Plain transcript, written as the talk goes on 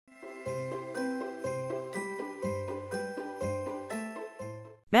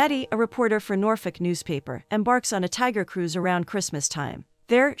Maddie, a reporter for Norfolk newspaper, embarks on a tiger cruise around Christmas time.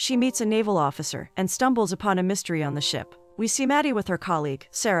 There, she meets a naval officer and stumbles upon a mystery on the ship. We see Maddie with her colleague,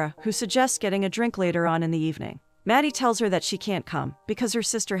 Sarah, who suggests getting a drink later on in the evening. Maddie tells her that she can't come because her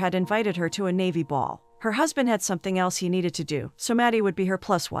sister had invited her to a Navy ball. Her husband had something else he needed to do, so Maddie would be her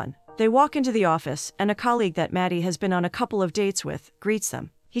plus one. They walk into the office, and a colleague that Maddie has been on a couple of dates with greets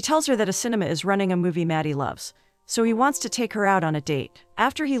them. He tells her that a cinema is running a movie Maddie loves, so he wants to take her out on a date.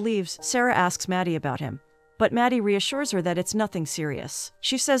 After he leaves, Sarah asks Maddie about him, but Maddie reassures her that it's nothing serious.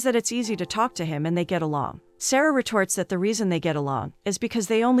 She says that it's easy to talk to him and they get along. Sarah retorts that the reason they get along is because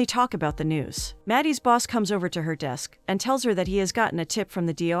they only talk about the news. Maddie's boss comes over to her desk and tells her that he has gotten a tip from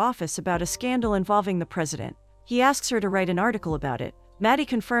the DO office about a scandal involving the president. He asks her to write an article about it. Maddie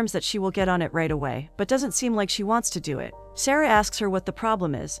confirms that she will get on it right away, but doesn't seem like she wants to do it. Sarah asks her what the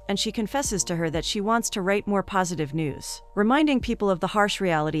problem is, and she confesses to her that she wants to write more positive news. Reminding people of the harsh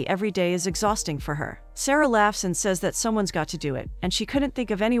reality every day is exhausting for her. Sarah laughs and says that someone's got to do it, and she couldn't think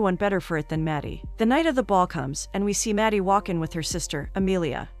of anyone better for it than Maddie. The night of the ball comes, and we see Maddie walk in with her sister,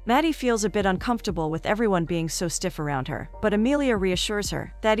 Amelia. Maddie feels a bit uncomfortable with everyone being so stiff around her, but Amelia reassures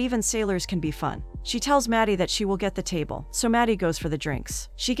her that even sailors can be fun. She tells Maddie that she will get the table, so Maddie goes for the drinks.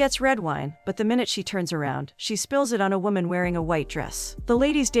 She gets red wine, but the minute she turns around, she spills it on a woman wearing a white dress. The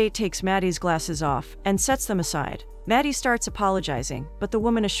ladies' date takes Maddie's glasses off and sets them aside. Maddie starts apologizing, but the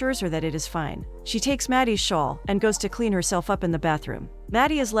woman assures her that it is fine. She takes Maddie's shawl and goes to clean herself up in the bathroom.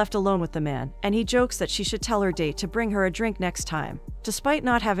 Maddie is left alone with the man, and he jokes that she should tell her date to bring her a drink next time. Despite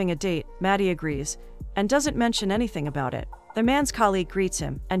not having a date, Maddie agrees and doesn't mention anything about it. The man's colleague greets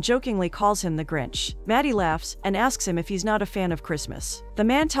him and jokingly calls him the Grinch. Maddie laughs and asks him if he's not a fan of Christmas. The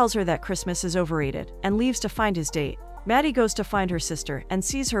man tells her that Christmas is overrated and leaves to find his date. Maddie goes to find her sister and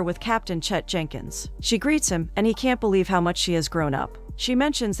sees her with Captain Chet Jenkins. She greets him, and he can't believe how much she has grown up. She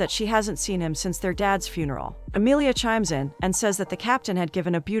mentions that she hasn't seen him since their dad's funeral. Amelia chimes in and says that the captain had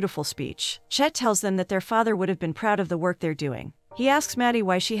given a beautiful speech. Chet tells them that their father would have been proud of the work they're doing. He asks Maddie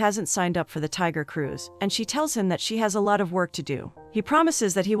why she hasn't signed up for the Tiger Cruise, and she tells him that she has a lot of work to do. He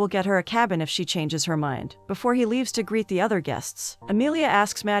promises that he will get her a cabin if she changes her mind, before he leaves to greet the other guests. Amelia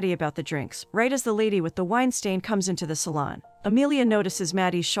asks Maddie about the drinks, right as the lady with the wine stain comes into the salon. Amelia notices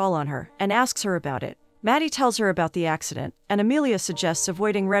Maddie's shawl on her and asks her about it. Maddie tells her about the accident, and Amelia suggests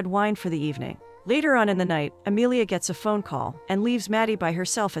avoiding red wine for the evening. Later on in the night, Amelia gets a phone call and leaves Maddie by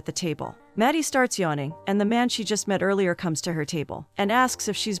herself at the table. Maddie starts yawning, and the man she just met earlier comes to her table and asks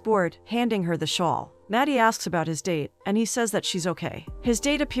if she's bored, handing her the shawl. Maddie asks about his date, and he says that she's okay. His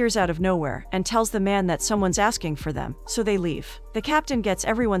date appears out of nowhere and tells the man that someone's asking for them, so they leave. The captain gets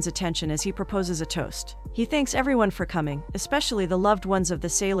everyone's attention as he proposes a toast. He thanks everyone for coming, especially the loved ones of the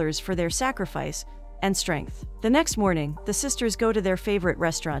sailors for their sacrifice and strength. The next morning, the sisters go to their favorite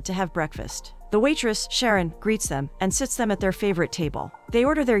restaurant to have breakfast. The waitress, Sharon, greets them and sits them at their favorite table. They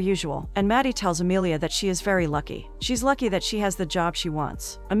order their usual, and Maddie tells Amelia that she is very lucky. She's lucky that she has the job she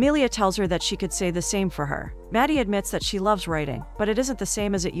wants. Amelia tells her that she could say the same for her. Maddie admits that she loves writing, but it isn't the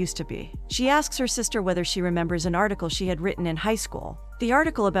same as it used to be. She asks her sister whether she remembers an article she had written in high school. The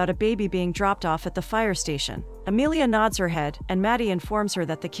article about a baby being dropped off at the fire station. Amelia nods her head, and Maddie informs her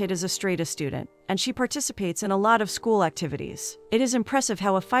that the kid is a straight-A student, and she participates in a lot of school activities. It is impressive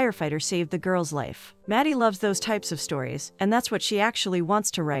how a firefighter saved the girl's life. Maddie loves those types of stories, and that's what she actually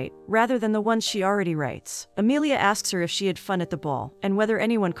wants to write, rather than the ones she already writes. Amelia asks her if she had fun at the ball, and whether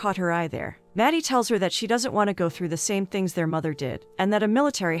anyone caught her eye there. Maddie tells her that she doesn't want to go through the same things their mother did, and that a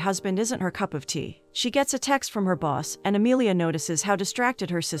military husband isn't her cup of tea. She gets a text from her boss, and Amelia notices how distracted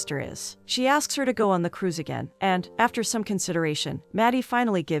her sister is. She asks her to go on the cruise again, and, after some consideration, Maddie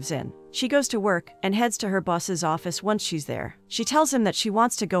finally gives in. She goes to work and heads to her boss's office once she's there. She tells him that she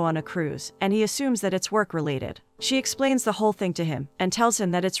wants to go on a cruise, and he assumes that it's work-related. She explains the whole thing to him and tells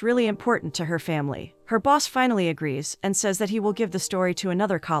him that it's really important to her family. Her boss finally agrees and says that he will give the story to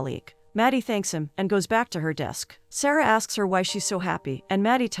another colleague. Maddie thanks him and goes back to her desk. Sarah asks her why she's so happy, and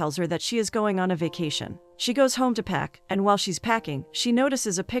Maddie tells her that she is going on a vacation. She goes home to pack, and while she's packing, she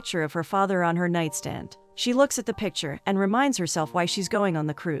notices a picture of her father on her nightstand. She looks at the picture and reminds herself why she's going on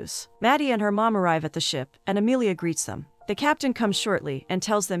the cruise. Maddie and her mom arrive at the ship, and Amelia greets them. The captain comes shortly and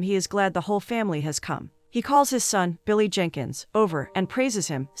tells them he is glad the whole family has come. He calls his son, Billy Jenkins, over and praises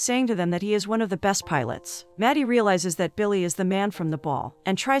him, saying to them that he is one of the best pilots. Maddie realizes that Billy is the man from the ball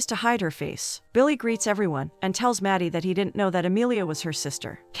and tries to hide her face. Billy greets everyone and tells Maddie that he didn't know that Amelia was her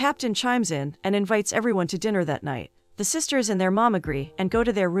sister. Captain chimes in and invites everyone to dinner that night. The sisters and their mom agree and go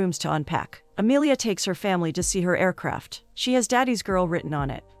to their rooms to unpack. Amelia takes her family to see her aircraft. She has Daddy's Girl written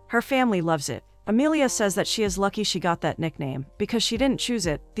on it. Her family loves it. Amelia says that she is lucky she got that nickname, because she didn't choose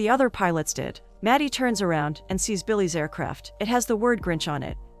it, the other pilots did. Maddie turns around and sees Billy's aircraft. It has the word Grinch on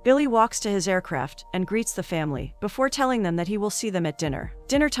it. Billy walks to his aircraft and greets the family, before telling them that he will see them at dinner.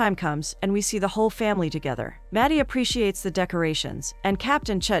 Dinner time comes, and we see the whole family together. Maddie appreciates the decorations, and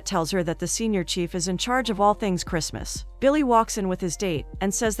Captain Chet tells her that the senior chief is in charge of all things Christmas. Billy walks in with his date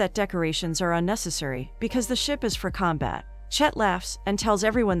and says that decorations are unnecessary, because the ship is for combat. Chet laughs and tells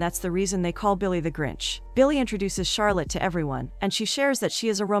everyone that's the reason they call Billy the Grinch. Billy introduces Charlotte to everyone, and she shares that she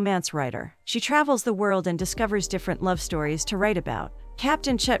is a romance writer. She travels the world and discovers different love stories to write about.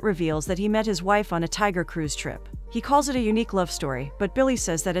 Captain Chet reveals that he met his wife on a Tiger cruise trip. He calls it a unique love story, but Billy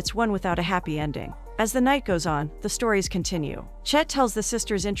says that it's one without a happy ending. As the night goes on, the stories continue. Chet tells the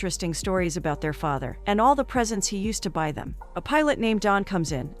sisters interesting stories about their father, and all the presents he used to buy them. A pilot named Don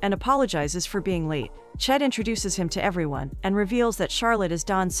comes in and apologizes for being late. Chet introduces him to everyone and reveals that Charlotte is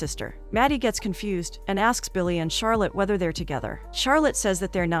Don's sister. Maddie gets confused and asks Billy and Charlotte whether they're together. Charlotte says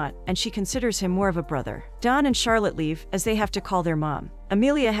that they're not, and she considers him more of a brother. Don and Charlotte leave as they have to call their mom.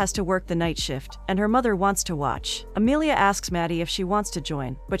 Amelia has to work the night shift, and her mother wants to watch. Amelia asks Maddie if she wants to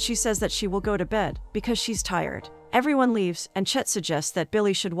join, but she says that she will go to bed because she's tired. Everyone leaves, and Chet suggests that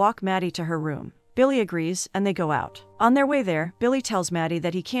Billy should walk Maddie to her room. Billy agrees, and they go out. On their way there, Billy tells Maddie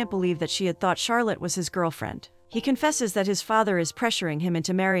that he can't believe that she had thought Charlotte was his girlfriend. He confesses that his father is pressuring him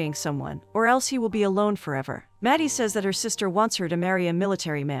into marrying someone, or else he will be alone forever. Maddie says that her sister wants her to marry a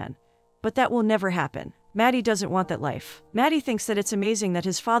military man, but that will never happen. Maddie doesn't want that life. Maddie thinks that it's amazing that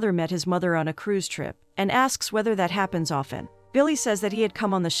his father met his mother on a cruise trip, and asks whether that happens often. Billy says that he had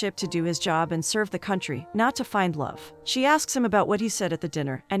come on the ship to do his job and serve the country, not to find love. She asks him about what he said at the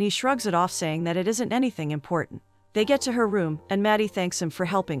dinner, and he shrugs it off, saying that it isn't anything important. They get to her room, and Maddie thanks him for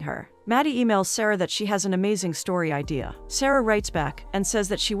helping her. Maddie emails Sarah that she has an amazing story idea. Sarah writes back and says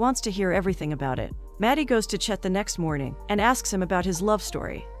that she wants to hear everything about it. Maddie goes to Chet the next morning and asks him about his love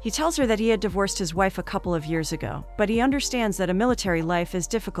story. He tells her that he had divorced his wife a couple of years ago, but he understands that a military life is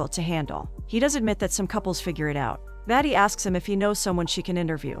difficult to handle. He does admit that some couples figure it out. Maddie asks him if he knows someone she can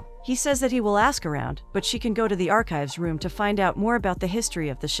interview. He says that he will ask around, but she can go to the archives room to find out more about the history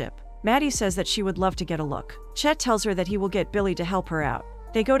of the ship. Maddie says that she would love to get a look. Chet tells her that he will get Billy to help her out.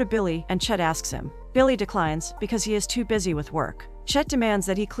 They go to Billy, and Chet asks him. Billy declines because he is too busy with work. Chet demands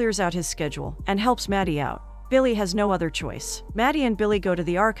that he clears out his schedule and helps Maddie out. Billy has no other choice. Maddie and Billy go to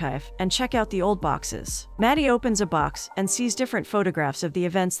the archive and check out the old boxes. Maddie opens a box and sees different photographs of the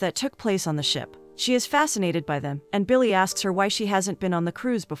events that took place on the ship. She is fascinated by them, and Billy asks her why she hasn't been on the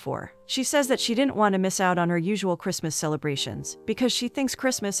cruise before. She says that she didn't want to miss out on her usual Christmas celebrations, because she thinks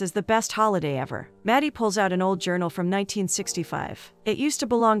Christmas is the best holiday ever. Maddie pulls out an old journal from 1965. It used to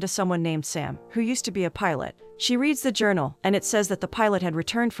belong to someone named Sam, who used to be a pilot. She reads the journal, and it says that the pilot had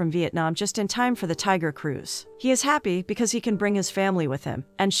returned from Vietnam just in time for the Tiger cruise. He is happy because he can bring his family with him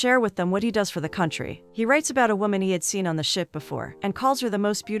and share with them what he does for the country. He writes about a woman he had seen on the ship before and calls her the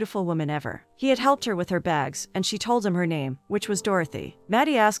most beautiful woman ever. He had helped her with her bags, and she told him her name, which was Dorothy.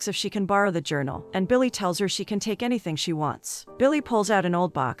 Maddie asks if she can borrow the journal, and Billy tells her she can take anything she wants. Billy pulls out an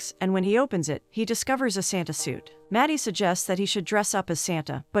old box, and when he opens it, he discovers a Santa suit. Maddie suggests that he should dress up as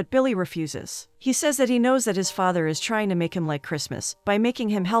Santa, but Billy refuses. He says that he knows that his father is trying to make him like Christmas by making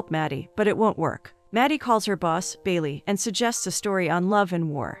him help Maddie, but it won't work. Maddie calls her boss, Bailey, and suggests a story on love and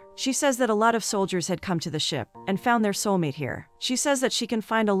war. She says that a lot of soldiers had come to the ship and found their soulmate here. She says that she can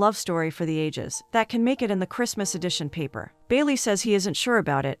find a love story for the ages that can make it in the Christmas edition paper. Bailey says he isn't sure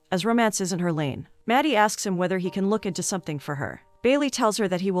about it, as romance isn't her lane. Maddie asks him whether he can look into something for her. Bailey tells her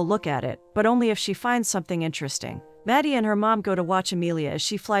that he will look at it, but only if she finds something interesting. Maddie and her mom go to watch Amelia as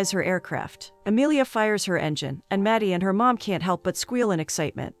she flies her aircraft. Amelia fires her engine, and Maddie and her mom can't help but squeal in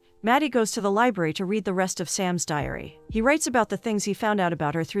excitement. Maddie goes to the library to read the rest of Sam's diary. He writes about the things he found out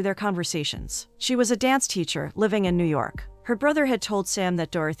about her through their conversations. She was a dance teacher living in New York. Her brother had told Sam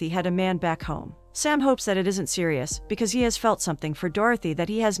that Dorothy had a man back home. Sam hopes that it isn't serious because he has felt something for Dorothy that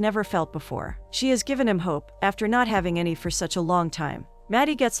he has never felt before. She has given him hope after not having any for such a long time.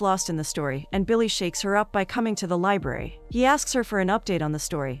 Maddie gets lost in the story, and Billy shakes her up by coming to the library. He asks her for an update on the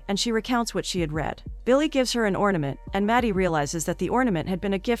story, and she recounts what she had read. Billy gives her an ornament, and Maddie realizes that the ornament had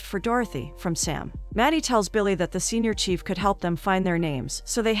been a gift for Dorothy from Sam. Maddie tells Billy that the senior chief could help them find their names,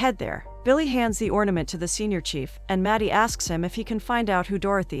 so they head there. Billy hands the ornament to the senior chief, and Maddie asks him if he can find out who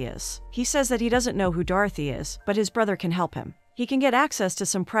Dorothy is. He says that he doesn't know who Dorothy is, but his brother can help him. He can get access to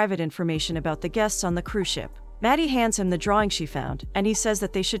some private information about the guests on the cruise ship. Maddie hands him the drawing she found, and he says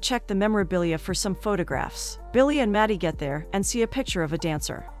that they should check the memorabilia for some photographs. Billy and Maddie get there and see a picture of a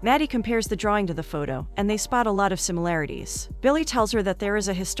dancer. Maddie compares the drawing to the photo, and they spot a lot of similarities. Billy tells her that there is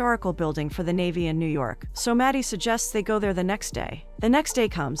a historical building for the Navy in New York, so Maddie suggests they go there the next day. The next day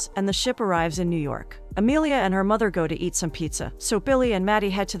comes, and the ship arrives in New York. Amelia and her mother go to eat some pizza, so Billy and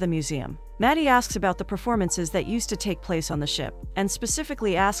Maddie head to the museum. Maddie asks about the performances that used to take place on the ship, and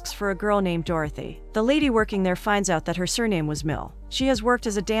specifically asks for a girl named Dorothy. The lady working there finds out that her surname was Mill. She has worked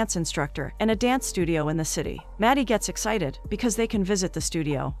as a dance instructor in a dance studio in the city. Maddie gets excited because they can visit the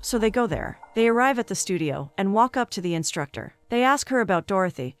studio, so they go there. They arrive at the studio and walk up to the instructor. They ask her about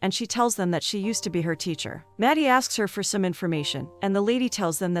Dorothy, and she tells them that she used to be her teacher. Maddie asks her for some information, and the lady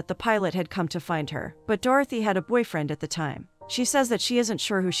tells them that the pilot had come to find her, but Dorothy had a boyfriend at the time. She says that she isn't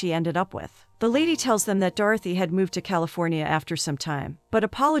sure who she ended up with. The lady tells them that Dorothy had moved to California after some time, but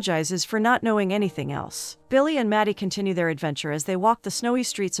apologizes for not knowing anything else. Billy and Maddie continue their adventure as they walk the snowy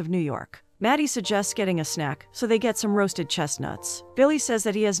streets of New York. Maddie suggests getting a snack, so they get some roasted chestnuts. Billy says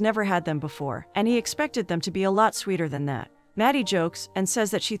that he has never had them before, and he expected them to be a lot sweeter than that. Maddie jokes and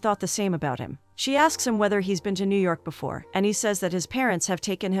says that she thought the same about him. She asks him whether he's been to New York before, and he says that his parents have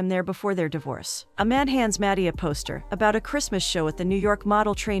taken him there before their divorce. A man hands Maddie a poster about a Christmas show at the New York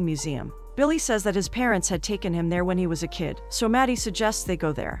Model Train Museum. Billy says that his parents had taken him there when he was a kid, so Maddie suggests they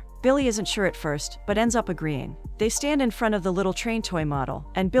go there. Billy isn't sure at first, but ends up agreeing. They stand in front of the little train toy model,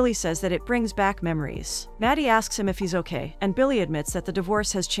 and Billy says that it brings back memories. Maddie asks him if he's okay, and Billy admits that the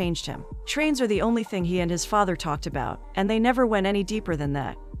divorce has changed him. Trains are the only thing he and his father talked about, and they never went any deeper than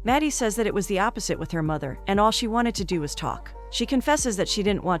that. Maddie says that it was the opposite with her mother, and all she wanted to do was talk. She confesses that she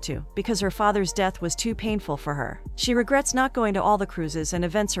didn't want to, because her father's death was too painful for her. She regrets not going to all the cruises and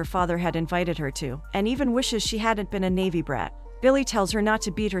events her father had invited her to, and even wishes she hadn't been a Navy brat. Billy tells her not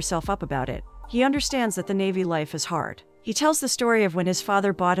to beat herself up about it. He understands that the Navy life is hard. He tells the story of when his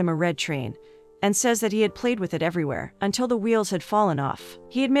father bought him a red train, and says that he had played with it everywhere, until the wheels had fallen off.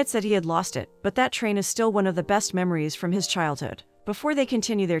 He admits that he had lost it, but that train is still one of the best memories from his childhood. Before they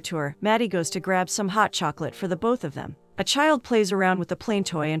continue their tour, Maddie goes to grab some hot chocolate for the both of them. A child plays around with the plane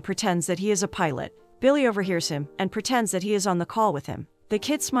toy and pretends that he is a pilot. Billy overhears him and pretends that he is on the call with him. The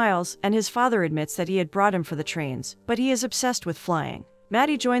kid smiles, and his father admits that he had brought him for the trains, but he is obsessed with flying.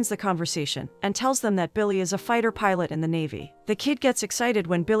 Maddie joins the conversation and tells them that Billy is a fighter pilot in the Navy. The kid gets excited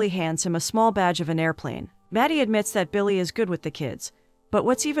when Billy hands him a small badge of an airplane. Maddie admits that Billy is good with the kids, but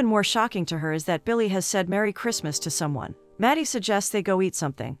what's even more shocking to her is that Billy has said Merry Christmas to someone. Maddie suggests they go eat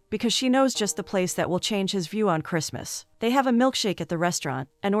something, because she knows just the place that will change his view on Christmas. They have a milkshake at the restaurant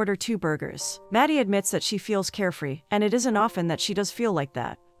and order 2 burgers. Maddie admits that she feels carefree, and it isn't often that she does feel like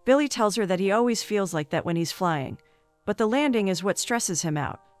that. Billy tells her that he always feels like that when he's flying, but the landing is what stresses him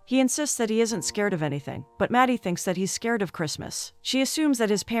out. He insists that he isn't scared of anything, but Maddie thinks that he's scared of Christmas. She assumes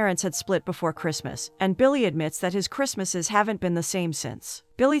that his parents had split before Christmas, and Billy admits that his Christmases haven't been the same since.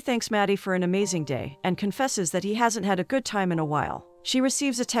 Billy thanks Maddie for an amazing day and confesses that he hasn't had a good time in a while. She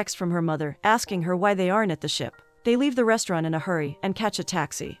receives a text from her mother asking her why they aren't at the ship. They leave the restaurant in a hurry and catch a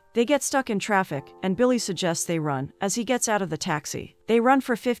taxi. They get stuck in traffic, and Billy suggests they run as he gets out of the taxi. They run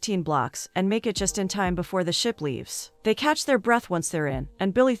for 15 blocks and make it just in time before the ship leaves. They catch their breath once they're in,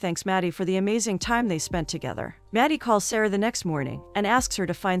 and Billy thanks Maddie for the amazing time they spent together. Maddie calls Sarah the next morning and asks her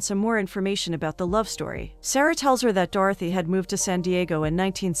to find some more information about the love story. Sarah tells her that Dorothy had moved to San Diego in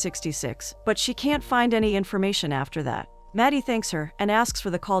 1966, but she can't find any information after that. Maddie thanks her and asks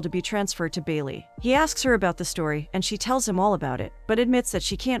for the call to be transferred to Bailey. He asks her about the story, and she tells him all about it, but admits that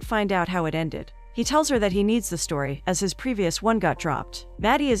she can't find out how it ended. He tells her that he needs the story, as his previous one got dropped.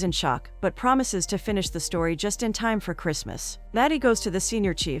 Maddie is in shock, but promises to finish the story just in time for Christmas. Maddie goes to the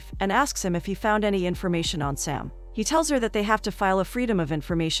senior chief and asks him if he found any information on Sam. He tells her that they have to file a Freedom of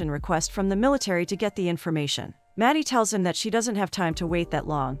Information request from the military to get the information. Maddie tells him that she doesn't have time to wait that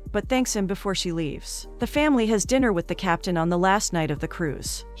long, but thanks him before she leaves. The family has dinner with the captain on the last night of the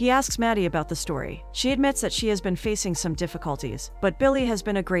cruise. He asks Maddie about the story. She admits that she has been facing some difficulties, but Billy has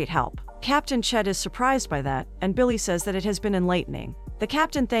been a great help. Captain Chet is surprised by that, and Billy says that it has been enlightening. The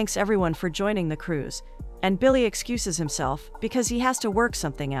captain thanks everyone for joining the cruise, and Billy excuses himself because he has to work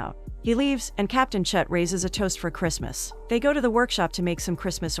something out. He leaves, and Captain Chet raises a toast for Christmas. They go to the workshop to make some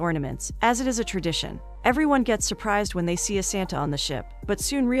Christmas ornaments, as it is a tradition. Everyone gets surprised when they see a Santa on the ship, but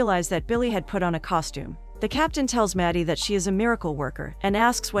soon realize that Billy had put on a costume. The captain tells Maddie that she is a miracle worker and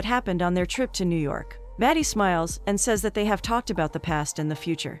asks what happened on their trip to New York. Maddie smiles and says that they have talked about the past and the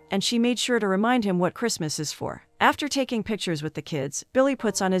future, and she made sure to remind him what Christmas is for. After taking pictures with the kids, Billy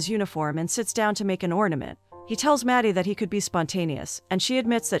puts on his uniform and sits down to make an ornament. He tells Maddie that he could be spontaneous, and she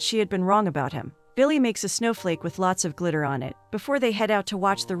admits that she had been wrong about him. Billy makes a snowflake with lots of glitter on it before they head out to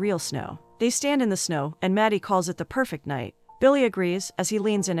watch the real snow. They stand in the snow, and Maddie calls it the perfect night. Billy agrees as he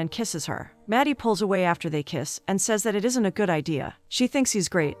leans in and kisses her. Maddie pulls away after they kiss and says that it isn't a good idea. She thinks he's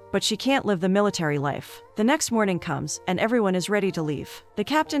great, but she can't live the military life. The next morning comes, and everyone is ready to leave. The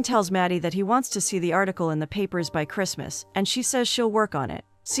captain tells Maddie that he wants to see the article in the papers by Christmas, and she says she'll work on it.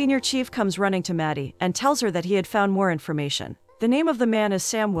 Senior Chief comes running to Maddie and tells her that he had found more information. The name of the man is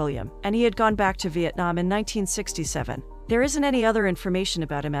Sam William, and he had gone back to Vietnam in 1967. There isn't any other information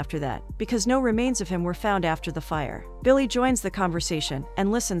about him after that, because no remains of him were found after the fire. Billy joins the conversation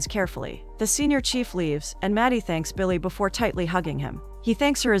and listens carefully. The senior chief leaves, and Maddie thanks Billy before tightly hugging him. He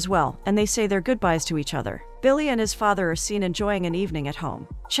thanks her as well, and they say their goodbyes to each other. Billy and his father are seen enjoying an evening at home.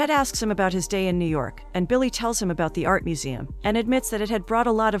 Chet asks him about his day in New York, and Billy tells him about the art museum, and admits that it had brought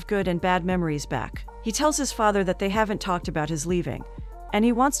a lot of good and bad memories back. He tells his father that they haven't talked about his leaving, and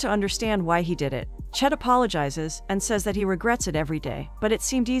he wants to understand why he did it. Chet apologizes and says that he regrets it every day, but it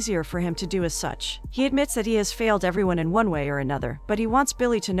seemed easier for him to do as such. He admits that he has failed everyone in one way or another, but he wants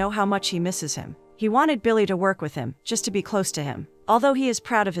Billy to know how much he misses him. He wanted Billy to work with him, just to be close to him. Although he is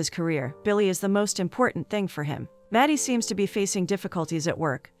proud of his career, Billy is the most important thing for him. Maddie seems to be facing difficulties at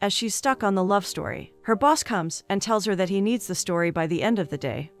work, as she's stuck on the love story. Her boss comes and tells her that he needs the story by the end of the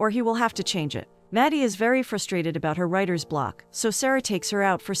day, or he will have to change it. Maddie is very frustrated about her writer's block, so Sarah takes her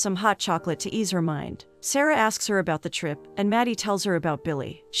out for some hot chocolate to ease her mind. Sarah asks her about the trip, and Maddie tells her about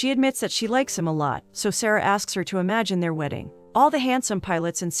Billy. She admits that she likes him a lot, so Sarah asks her to imagine their wedding. All the handsome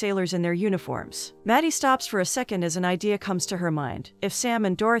pilots and sailors in their uniforms. Maddie stops for a second as an idea comes to her mind. If Sam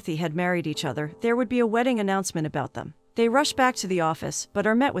and Dorothy had married each other, there would be a wedding announcement about them. They rush back to the office, but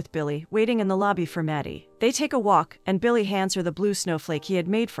are met with Billy, waiting in the lobby for Maddie. They take a walk, and Billy hands her the blue snowflake he had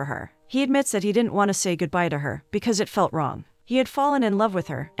made for her. He admits that he didn't want to say goodbye to her, because it felt wrong. He had fallen in love with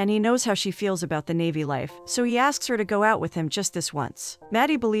her, and he knows how she feels about the Navy life, so he asks her to go out with him just this once.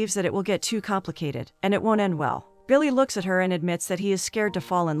 Maddie believes that it will get too complicated, and it won't end well. Billy looks at her and admits that he is scared to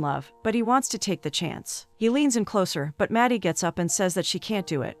fall in love, but he wants to take the chance. He leans in closer, but Maddie gets up and says that she can't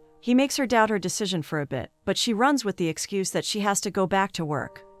do it. He makes her doubt her decision for a bit, but she runs with the excuse that she has to go back to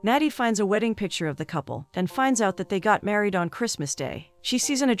work. Maddie finds a wedding picture of the couple and finds out that they got married on Christmas Day. She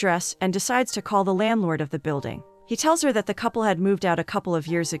sees an address and decides to call the landlord of the building. He tells her that the couple had moved out a couple of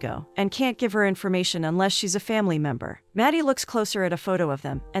years ago and can't give her information unless she's a family member. Maddie looks closer at a photo of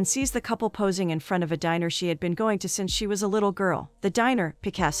them and sees the couple posing in front of a diner she had been going to since she was a little girl. The diner,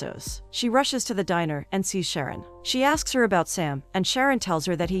 Picasso's. She rushes to the diner and sees Sharon. She asks her about Sam, and Sharon tells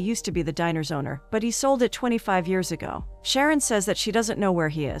her that he used to be the diner's owner, but he sold it 25 years ago. Sharon says that she doesn't know where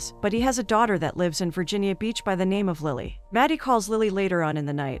he is, but he has a daughter that lives in Virginia Beach by the name of Lily. Maddie calls Lily later on in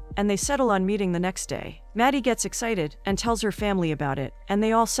the night, and they settle on meeting the next day. Maddie gets excited and tells her family about it, and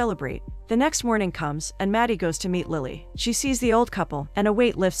they all celebrate. The next morning comes, and Maddie goes to meet Lily. She sees the old couple, and a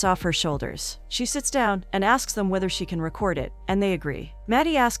weight lifts off her shoulders. She sits down and asks them whether she can record it, and they agree.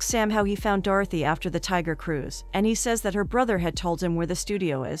 Maddie asks Sam how he found Dorothy after the Tiger cruise, and he says that her brother had told him where the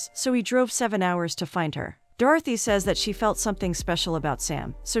studio is, so he drove 7 hours to find her. Dorothy says that she felt something special about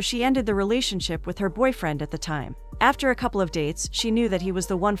Sam, so she ended the relationship with her boyfriend at the time. After a couple of dates, she knew that he was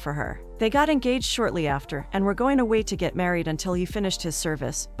the one for her. They got engaged shortly after and were going to wait to get married until he finished his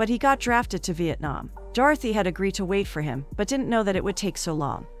service, but he got drafted to Vietnam. Dorothy had agreed to wait for him, but didn't know that it would take so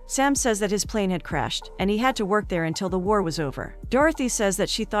long. Sam says that his plane had crashed, and he had to work there until the war was over. Dorothy says that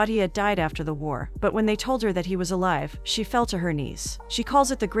she thought he had died after the war, but when they told her that he was alive, she fell to her knees. She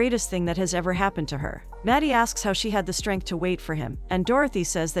calls it the greatest thing that has ever happened to her. Maddie asks how she had the strength to wait for him, and Dorothy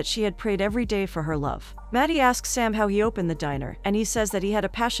says that she had prayed every day for her love. Maddie asks Sam how he opened the diner, and he says that he had a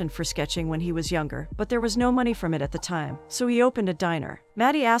passion for sketching when he was younger, but there was no money from it at the time, so he opened a diner.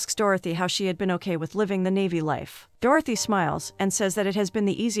 Maddie asks Dorothy how she had been okay with living the Navy life. Dorothy smiles and says that it has been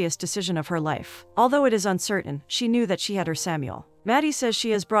the easiest decision of her life. Although it is uncertain, she knew that she had her Samuel. Maddie says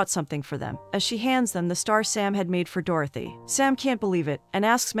she has brought something for them, as she hands them the star Sam had made for Dorothy. Sam can't believe it, and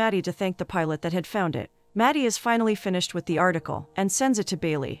asks Maddie to thank the pilot that had found it. Maddie is finally finished with the article, and sends it to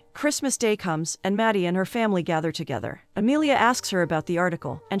Bailey. Christmas Day comes, and Maddie and her family gather together. Amelia asks her about the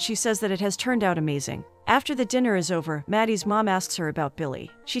article, and she says that it has turned out amazing. After the dinner is over, Maddie's mom asks her about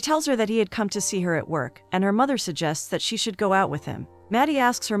Billy. She tells her that he had come to see her at work, and her mother suggests that she should go out with him. Maddie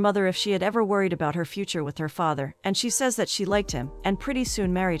asks her mother if she had ever worried about her future with her father, and she says that she liked him, and pretty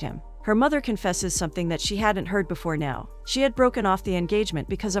soon married him. Her mother confesses something that she hadn't heard before now. She had broken off the engagement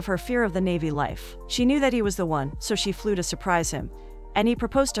because of her fear of the Navy life. She knew that he was the one, so she flew to surprise him, and he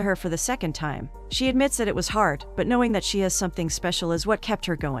proposed to her for the second time. She admits that it was hard, but knowing that she has something special is what kept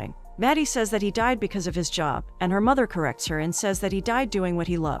her going. Maddie says that he died because of his job, and her mother corrects her and says that he died doing what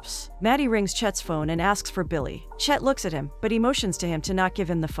he loves. Maddie rings Chet's phone and asks for Billy. Chet looks at him, but he motions to him to not give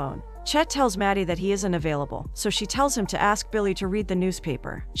him the phone. Chet tells Maddie that he isn't available, so she tells him to ask Billy to read the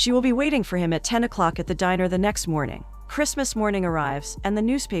newspaper. She will be waiting for him at 10 o'clock at the diner the next morning. Christmas morning arrives, and the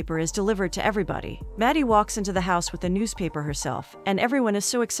newspaper is delivered to everybody. Maddie walks into the house with the newspaper herself, and everyone is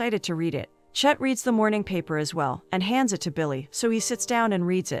so excited to read it. Chet reads the morning paper as well, and hands it to Billy, so he sits down and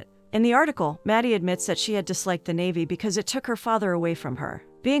reads it. In the article, Maddie admits that she had disliked the Navy because it took her father away from her.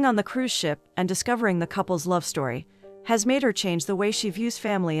 Being on the cruise ship and discovering the couple's love story has made her change the way she views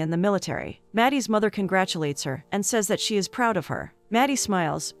family and the military. Maddie's mother congratulates her and says that she is proud of her. Maddie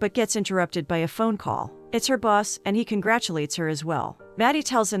smiles, but gets interrupted by a phone call. It's her boss, and he congratulates her as well. Maddie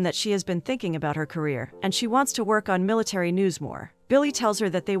tells him that she has been thinking about her career, and she wants to work on military news more. Billy tells her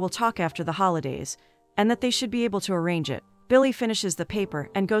that they will talk after the holidays, and that they should be able to arrange it. Billy finishes the paper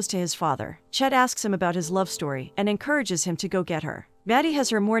and goes to his father. Chet asks him about his love story and encourages him to go get her. Maddie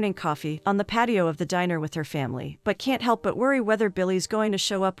has her morning coffee on the patio of the diner with her family, but can't help but worry whether Billy's going to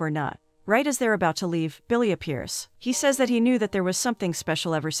show up or not. Right as they're about to leave, Billy appears. He says that he knew that there was something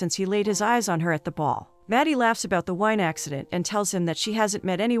special ever since he laid his eyes on her at the ball. Maddie laughs about the wine accident and tells him that she hasn't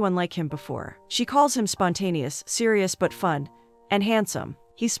met anyone like him before. She calls him spontaneous, serious but fun, and handsome.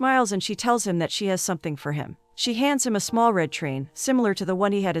 He smiles and she tells him that she has something for him. She hands him a small red train, similar to the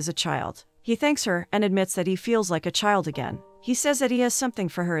one he had as a child. He thanks her and admits that he feels like a child again. He says that he has something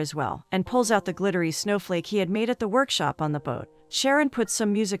for her as well, and pulls out the glittery snowflake he had made at the workshop on the boat. Sharon puts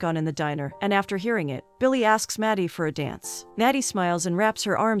some music on in the diner, and after hearing it, Billy asks Maddie for a dance. Maddie smiles and wraps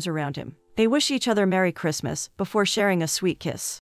her arms around him. They wish each other Merry Christmas before sharing a sweet kiss.